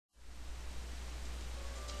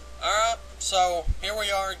So, here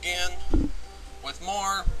we are again with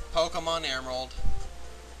more Pokemon Emerald.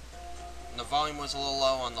 And the volume was a little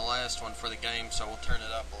low on the last one for the game, so we'll turn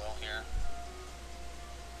it up a little here.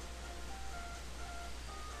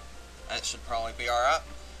 That should probably be alright.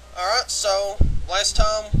 Alright, so last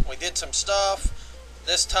time we did some stuff.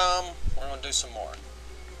 This time we're going to do some more.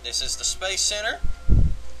 This is the Space Center.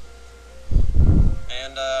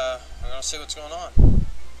 And we're going to see what's going on.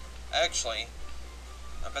 Actually,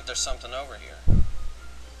 I bet there's something over here.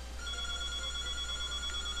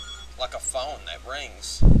 Like a phone that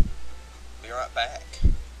rings. Be right back.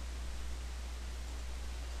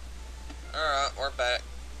 Alright, we're back.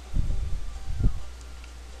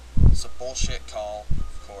 It's a bullshit call,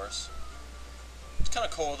 of course. It's kind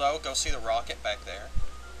of cool though. Go see the rocket back there.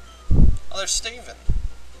 Oh, there's Steven.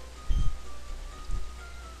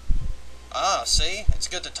 Ah, see? It's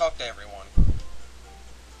good to talk to everyone.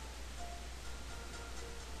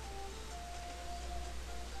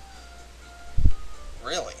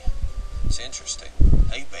 Really? It's interesting.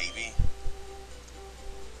 Hey, baby.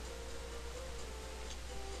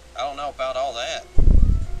 I don't know about all that.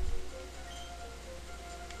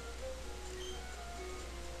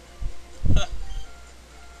 Huh.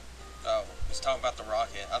 Oh, he's talking about the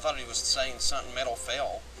rocket. I thought he was saying something metal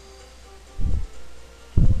fell.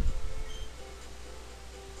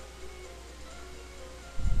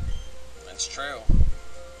 It's true.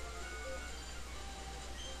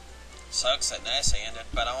 Sucks that NASA ended,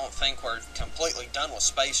 but I don't think we're completely done with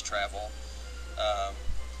space travel.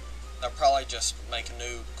 They'll probably just make a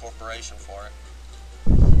new corporation for it.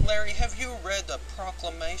 Larry, have you read the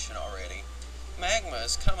proclamation already? Magma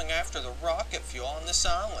is coming after the rocket fuel on this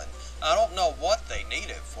island. I don't know what they need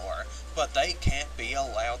it for, but they can't be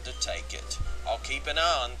allowed to take it. I'll keep an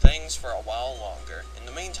eye on things for a while longer. In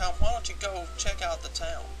the meantime, why don't you go check out the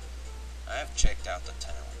town? I have checked out the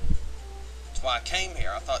town. That's why I came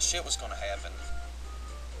here. I thought shit was going to happen.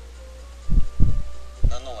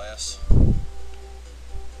 Nonetheless.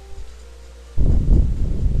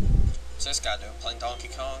 What's this guy doing? Playing Donkey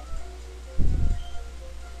Kong?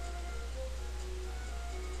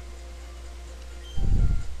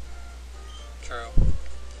 True.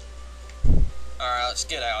 Alright, let's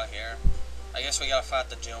get out of here. I guess we gotta fight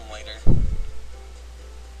the gym leader.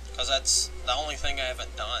 Because that's the only thing I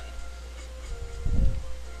haven't done.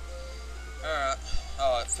 Alright.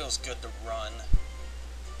 Oh, it feels good to run.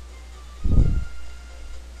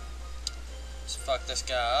 Let's fuck this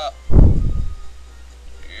guy up.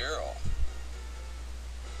 Yeah.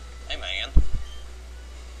 Hey, man.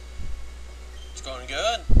 It's going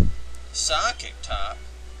good. Psychic type.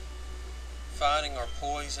 Fighting or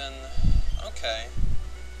poison. Okay.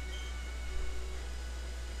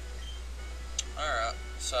 Alright,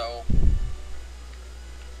 so...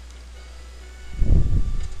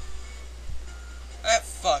 That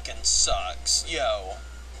fucking sucks, yo.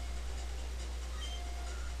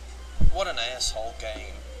 What an asshole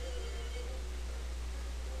game.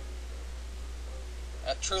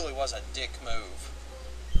 That truly was a dick move.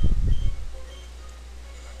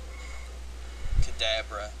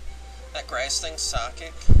 Kadabra. That grass thing's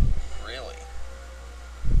psychic? Really?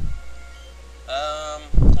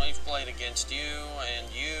 Leaf Blade against you, and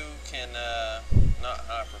you can, not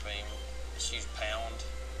Hyper Beam. Just use Pound.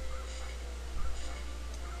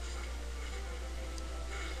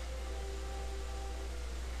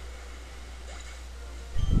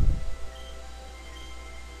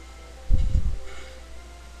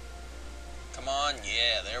 Come on,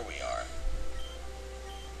 yeah, there we are.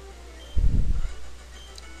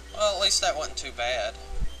 Well, at least that wasn't too bad.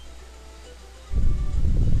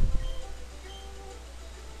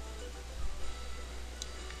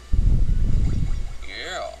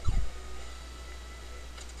 Yeah.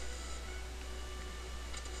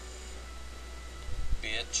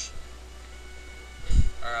 Bitch.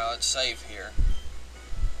 Alright, let's save here.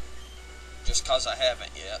 Just cause I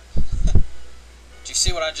haven't yet. Did you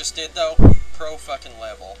see what I just did, though? Pro fucking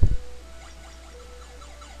level.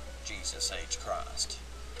 Jesus H. Christ.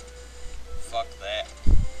 Fuck that.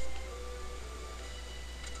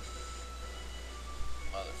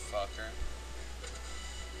 Motherfucker.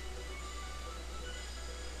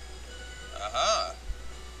 Aha.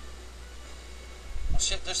 Well,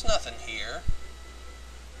 shit, there's nothing here.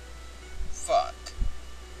 Fuck.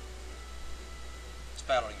 Let's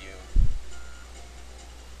battle you.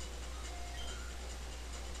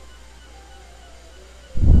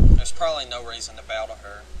 There's probably no reason to battle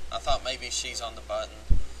her. I thought maybe she's on the button.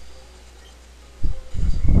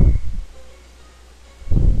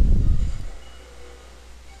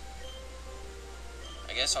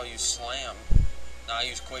 guess I'll use Slam. No, I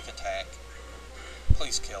use Quick Attack.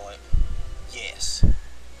 Please kill it. Yes.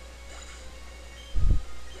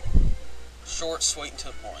 Short, sweet, and to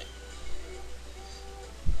the point.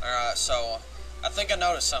 Alright, so I think I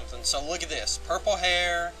noticed something. So look at this. Purple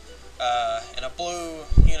hair and a blue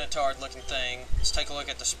unitard looking thing. Let's take a look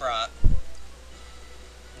at the sprite.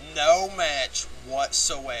 No match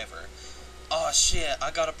whatsoever. Oh shit,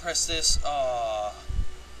 I gotta press this. Oh.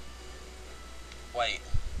 Wait.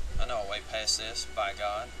 I know a way past this, by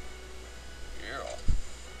God. Yeah.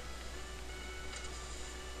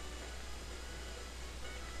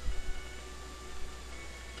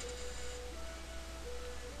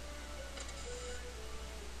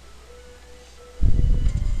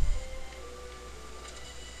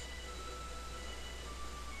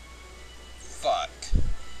 Fuck.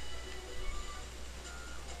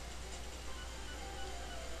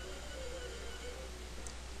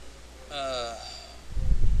 A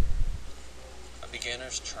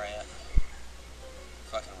beginner's trap.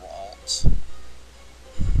 Fucking waltz.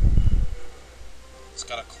 It's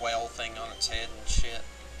got a quail thing on its head and shit.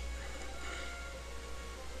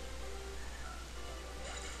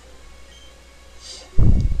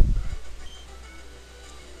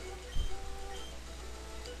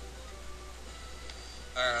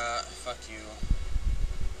 Alright, fuck you.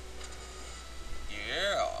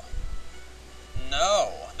 Yeah.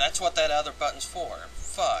 No, that's what that other button's for.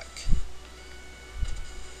 Fuck.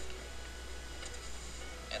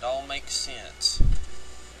 It all makes sense.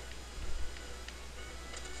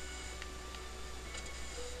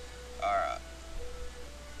 Alright.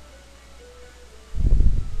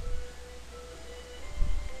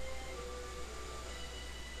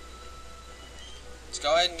 Let's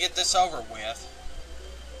go ahead and get this over with.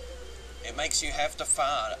 It makes you have to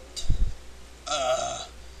fight.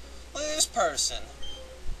 Look at this person.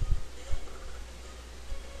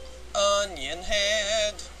 Onion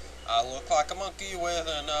head. I look like a monkey with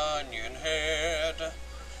an onion head.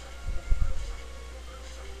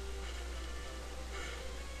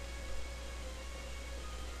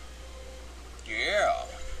 Yeah.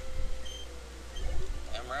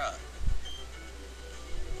 Damn right.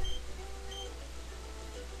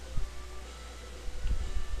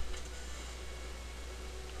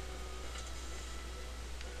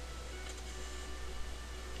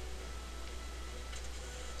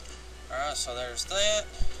 Alright, so there's that.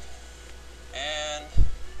 And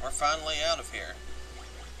we're finally out of here.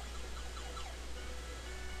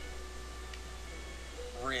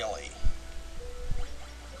 Really.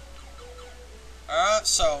 Alright,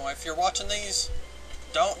 so if you're watching these,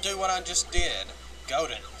 don't do what I just did. Go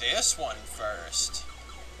to this one first.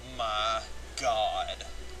 My God.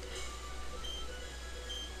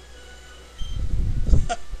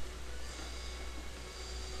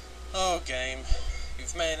 Oh, game.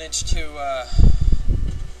 You've managed to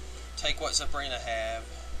take what Sabrina had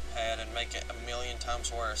and make it a million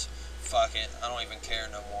times worse. Fuck it. I don't even care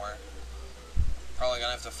no more. Probably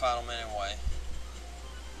gonna have to fight them anyway.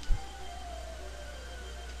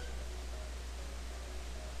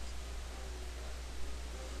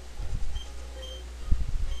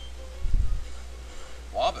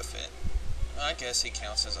 Wobbuffet. I guess he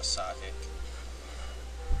counts as a psychic.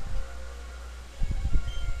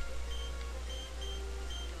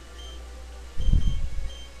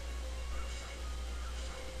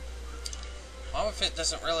 Wobbuffet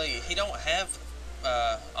doesn't really... He don't have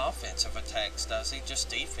offensive attacks, does he? Just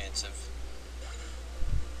defensive.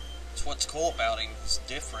 That's what's cool about him. He's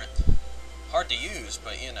different. Hard to use,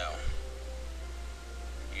 but you know.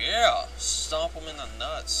 Yeah! Stomp him in the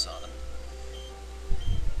nuts, son.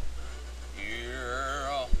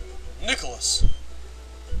 Yeah! Nicholas!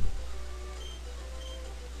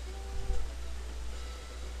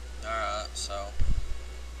 Alright, so...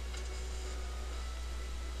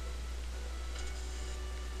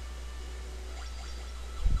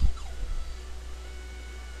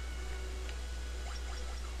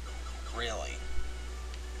 Really?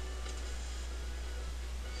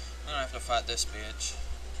 I'm gonna have to fight this bitch.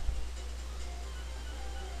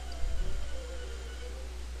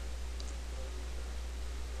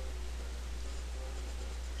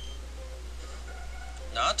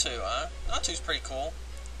 Natu, huh? Natu's pretty cool.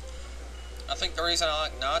 I think the reason I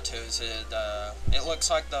like Natu is it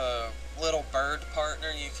looks like the little bird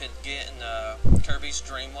partner you could get in Kirby's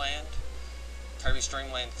Dream Land. Kirby's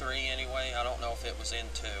Dream Land 3 anyway. I don't know if it was in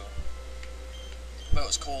 2. But it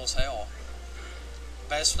was cool as hell.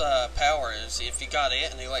 Best power is if you got it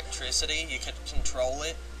and the electricity, you could control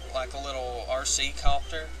it like a little RC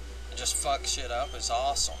copter and just fuck shit up. It's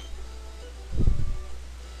awesome.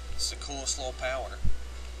 It's the coolest little power.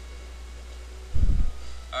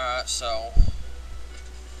 Alright, so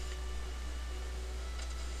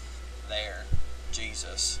there.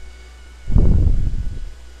 Jesus.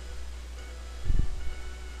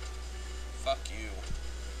 Fuck you.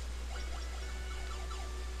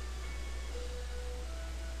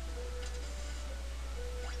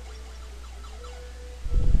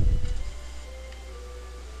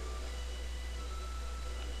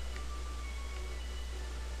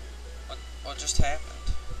 What just happened?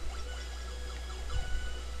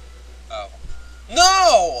 Oh.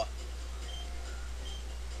 No!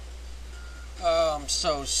 Oh, I'm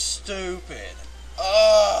so stupid.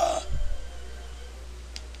 Ugh!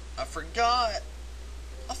 I forgot.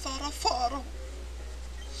 I thought I fought him.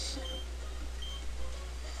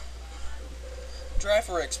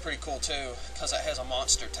 Draforic's pretty cool too, because it has a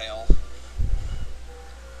monster tail.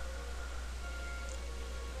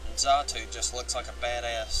 And Xatu just looks like a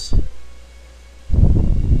badass.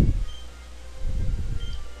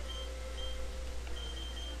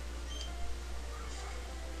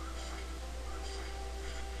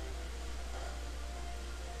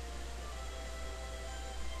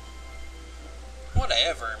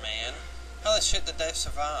 Whatever, man. How the shit did they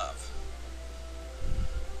survive?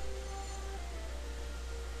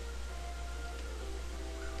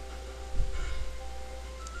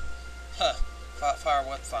 Huh. Fight fire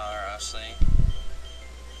with fire, I see.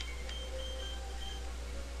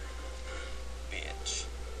 Bitch.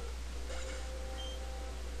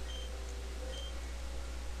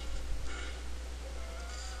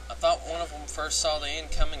 I thought one of them first saw the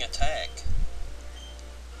incoming attack.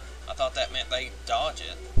 I thought that meant they dodge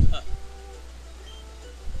it. Huh.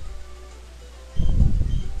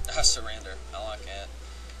 I surrender. I like that.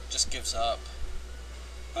 Just gives up.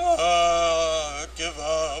 Give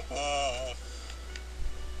up. Alright.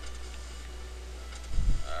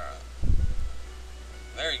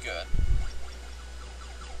 Very good.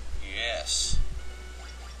 Yes.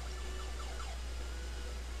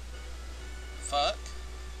 Fuck.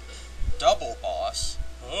 Double boss.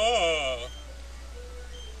 Well,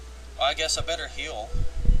 I guess I better heal.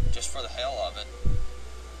 Just for the hell of it.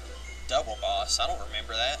 Double boss. I don't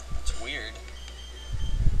remember that. It's weird.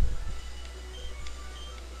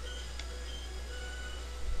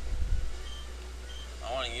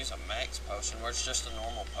 I want to use a max potion where it's just a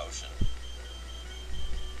normal potion.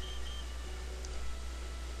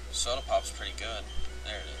 Soda Pop's pretty good.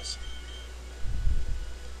 There it is.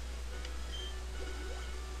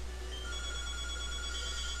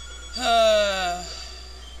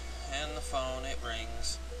 And the phone, it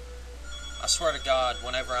rings. I swear to God,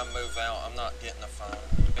 whenever I move out, I'm not getting a phone.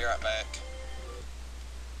 Be right back.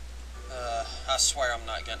 I swear I'm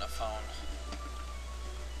not getting a phone.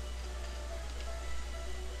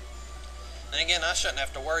 And again, I shouldn't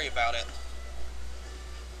have to worry about it.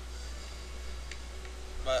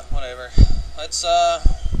 But, whatever. Let's,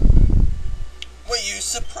 were you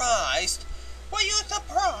surprised? Were you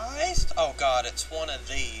surprised? Oh God, it's one of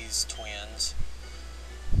these twins.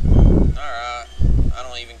 Alright. I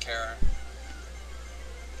don't even care.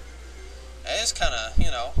 It is kind of,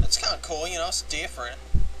 you know, it's kind of cool, you know, it's different.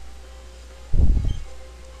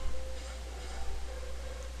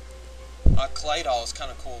 Claydol is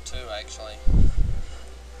kind of cool too, actually.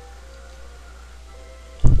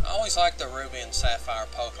 I always like the Ruby and Sapphire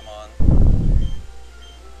Pokemon.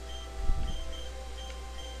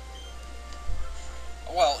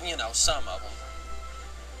 Well, you know, some of them.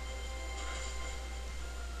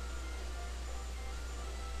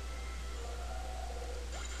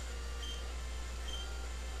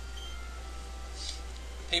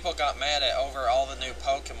 People got mad at over all the new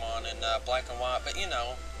Pokemon in Black and White, but you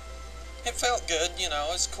know, it felt good, you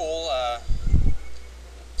know, it's cool,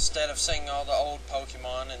 instead of seeing all the old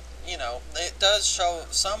Pokemon, and, you know, it does show,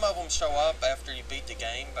 some of them show up after you beat the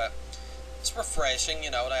game, but it's refreshing,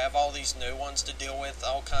 you know, to have all these new ones to deal with,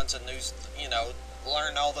 all kinds of new, you know,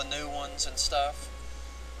 learn all the new ones and stuff.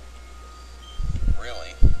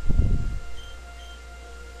 Really.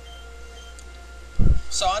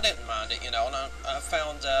 So I didn't mind it, you know, and I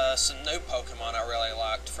found some new Pokemon I really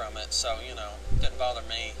liked from it, so, you know, didn't bother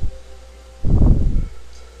me.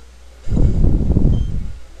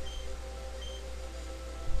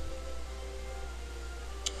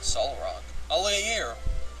 Solrock. Allier!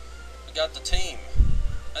 We got the team.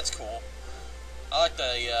 That's cool. I like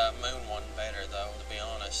the moon one better, though, to be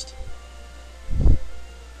honest.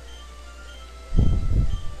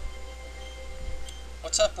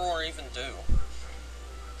 What's Uproar even do?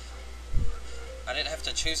 I didn't have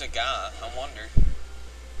to choose a guy, I wondered.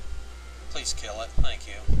 Please kill it, thank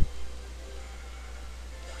you.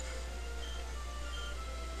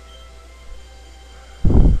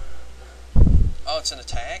 Oh, it's an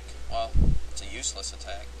attack? Well, it's a useless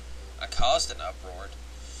attack. I caused an uproar.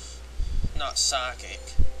 not psychic.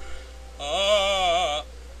 Oh!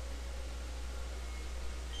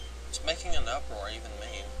 It's making an uproar, even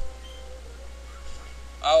me.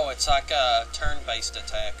 Oh, it's like a turn-based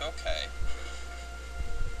attack. Okay.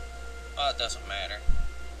 Oh, it doesn't matter.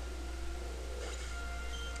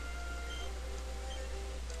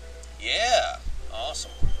 Yeah!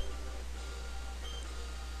 Awesome.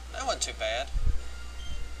 That wasn't too bad.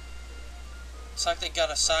 It's like they got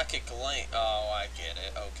a psychic link. Oh, I get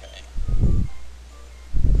it. Okay.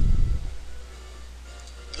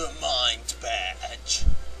 The Mind Badge.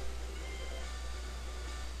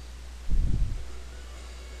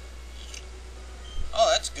 Oh,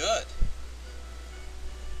 that's good.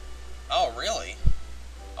 Oh, really?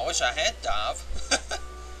 I wish I had Dive.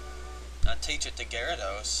 I'd teach it to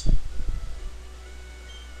Gyarados.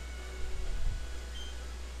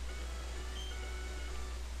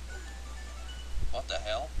 What the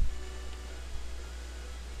hell?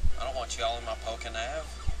 I don't want y'all in my Pokénav.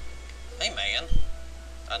 Hey, man.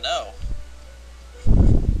 I know.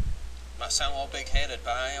 Might sound a little big-headed,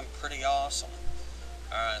 but I am pretty awesome.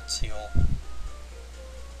 Alright, let's heal.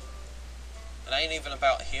 It ain't even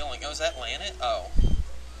about healing. Oh, is that Lanet? Oh.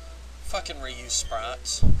 Fucking reuse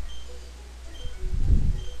sprites.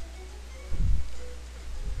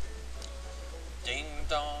 Ding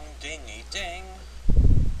dong, dingy ding.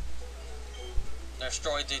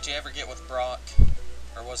 Destroy, did you ever get with Brock?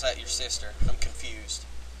 Or was that your sister? I'm confused.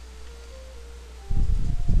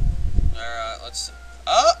 Alright, let's see.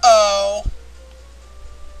 Uh-oh!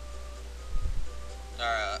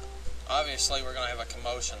 Alright. Obviously, we're gonna have a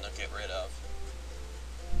commotion to get rid of.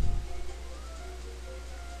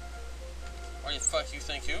 Where the fuck you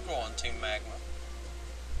think you going, Team Magma?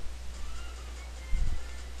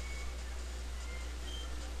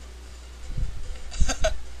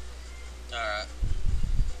 Alright.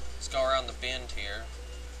 Let's go around the bend here.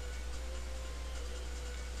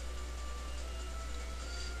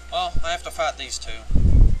 Well, I have to fight these two.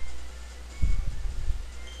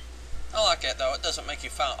 I like that though, it doesn't make you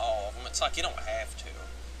fight all of them. It's like you don't have to.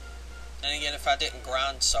 And again, if I didn't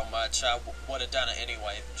grind so much, I would have done it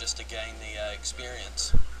anyway, just to gain the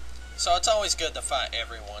experience. So it's always good to fight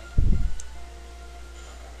everyone.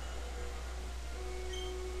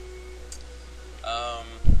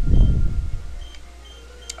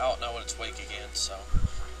 I don't know what it's weak against, so...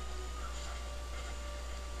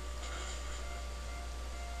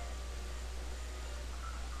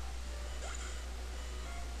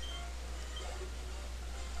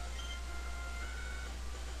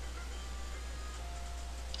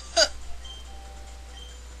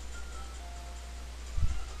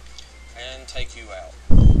 and take you out.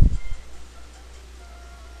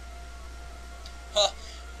 Huh.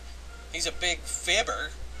 He's a big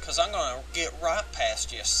fibber, because I'm going to get right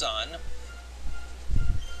past you, son.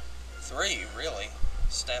 3, really?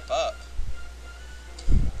 Step up.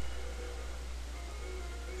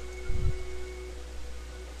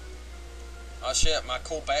 Oh shit, my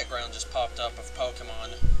cool background just popped up of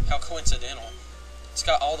Pokemon. How coincidental. It's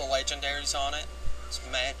got all the legendaries on it. It's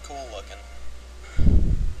mad cool looking.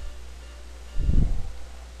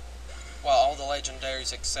 Well, all the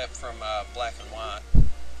legendaries except from Black and White.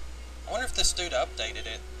 I wonder if this dude updated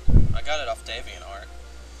it. I got it off DeviantArt.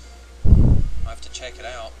 I'll have to check it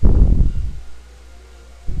out.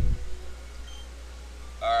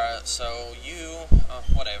 Alright, so you...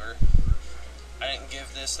 whatever. I didn't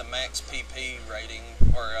give this the max PP rating,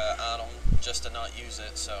 or item, just to not use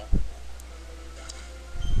it, so...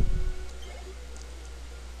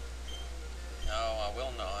 No, I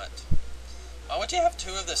will not. Why would you have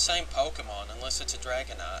 2 of the same Pokemon, unless it's a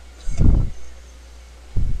Dragonite?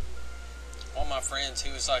 One of my friends,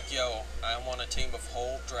 he was like, yo, I want a team of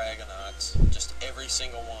whole Dragonites. Just every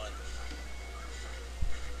single one.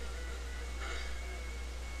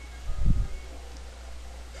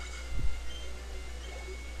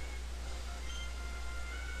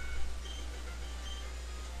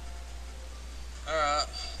 Alright,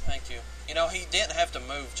 thank you. You know, he didn't have to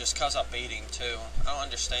move just because I beat him, too. I don't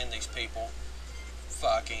understand these people.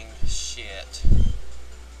 Fucking shit.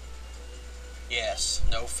 Yes,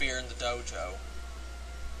 no fear in the dojo.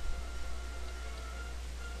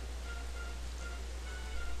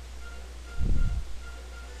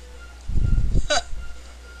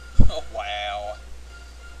 Oh, wow.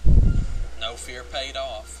 No fear paid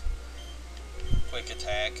off. Quick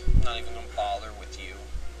attack. Not even gonna bother with you.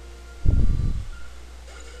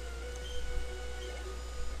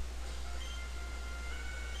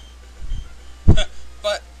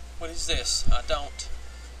 But, what is this? I don't...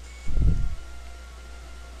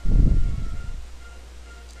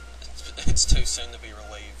 It's too soon to be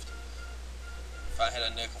relieved. If I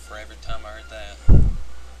had a nickel for every time I heard that.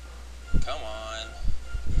 Come on.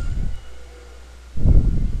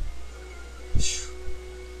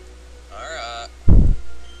 Alright.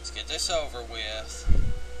 Let's get this over with.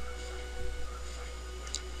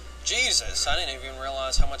 Jesus, I didn't even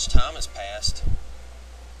realize how much time has passed.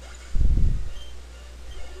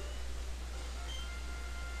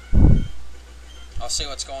 I'll see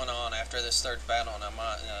what's going on after this third battle, and I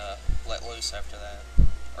might let loose after that.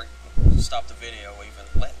 Or stop the video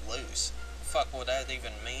even. Let loose? The fuck would that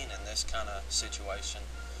even mean in this kind of situation?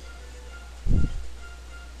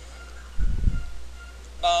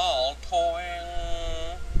 Ball toy.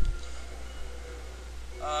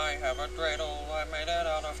 I have a dreidel, I made it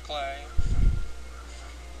out of clay.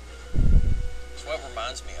 It's what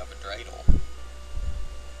reminds me of a dreidel.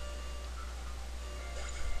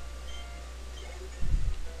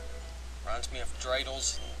 Reminds me of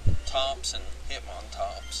dreidels and tops and Hitmon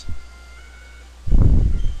tops.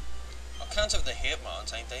 All kinds of the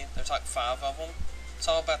Hitmons, ain't they? There's like 5 of them. It's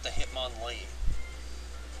all about the Hitmonlee.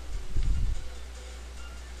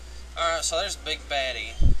 Alright, so there's a big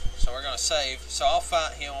baddie. So we're gonna save. So I'll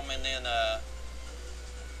fight him and then,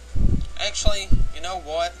 actually, you know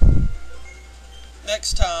what?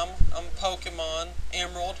 Next time on Pokemon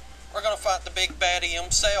Emerald, we're gonna fight the big baddie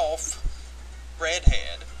himself,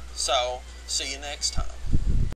 Redhead. So, see you next time.